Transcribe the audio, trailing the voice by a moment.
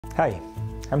Hi,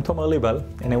 I'm Tomer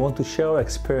and I want to share our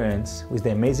experience with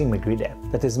the amazing Magrid app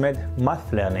that has made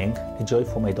math learning a joy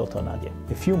for my daughter Nadia.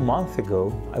 A few months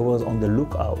ago, I was on the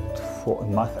lookout for a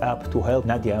math app to help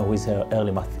Nadia with her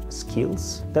early math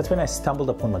skills. That's when I stumbled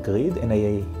upon Magrid, and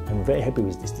I am very happy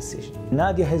with this decision.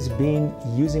 Nadia has been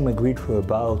using Magrid for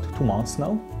about 2 months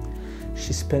now.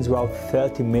 She spends about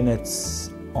 30 minutes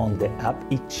on the app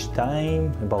each time,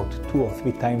 about 2 or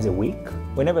 3 times a week.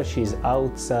 Whenever she's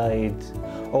outside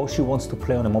or she wants to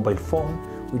play on a mobile phone,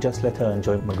 we just let her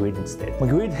enjoy Magrid instead.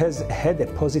 Magrid has had a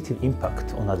positive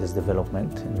impact on Nadia's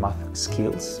development and math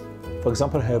skills. For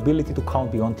example, her ability to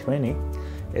count beyond 20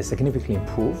 is significantly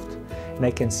improved, and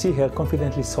I can see her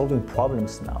confidently solving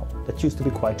problems now that used to be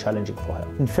quite challenging for her.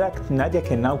 In fact, Nadia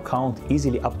can now count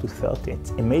easily up to 30.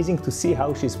 It's amazing to see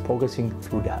how she's progressing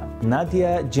through the app.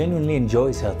 Nadia genuinely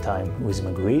enjoys her time with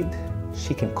Magrid.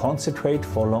 She can concentrate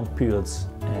for long periods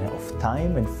of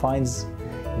time and finds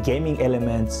gaming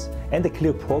elements and the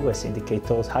clear progress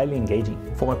indicators highly engaging.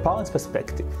 From a parent's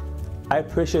perspective, I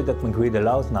appreciate that Magrid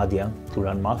allows Nadia to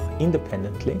learn math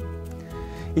independently.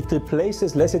 It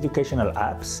replaces less educational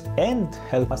apps and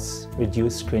helps us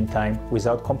reduce screen time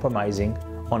without compromising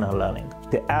on our learning.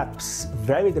 The app's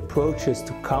varied approaches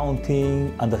to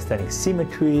counting, understanding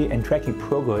symmetry, and tracking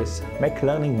progress make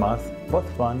learning math both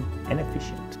fun and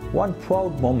efficient. One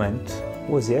proud moment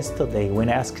was yesterday when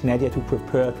I asked Nadia to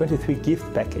prepare 23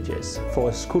 gift packages for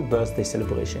a school birthday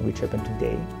celebration, which happened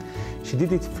today. She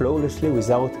did it flawlessly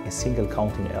without a single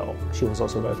counting error. She was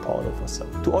also very proud of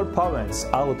herself. To all parents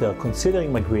out there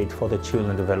considering Magrid for their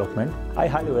children's development, I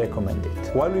highly recommend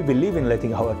it. While we believe in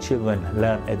letting our children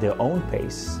learn at their own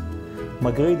pace,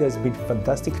 Magrid has been a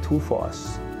fantastic tool for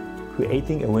us,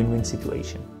 creating a win-win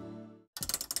situation.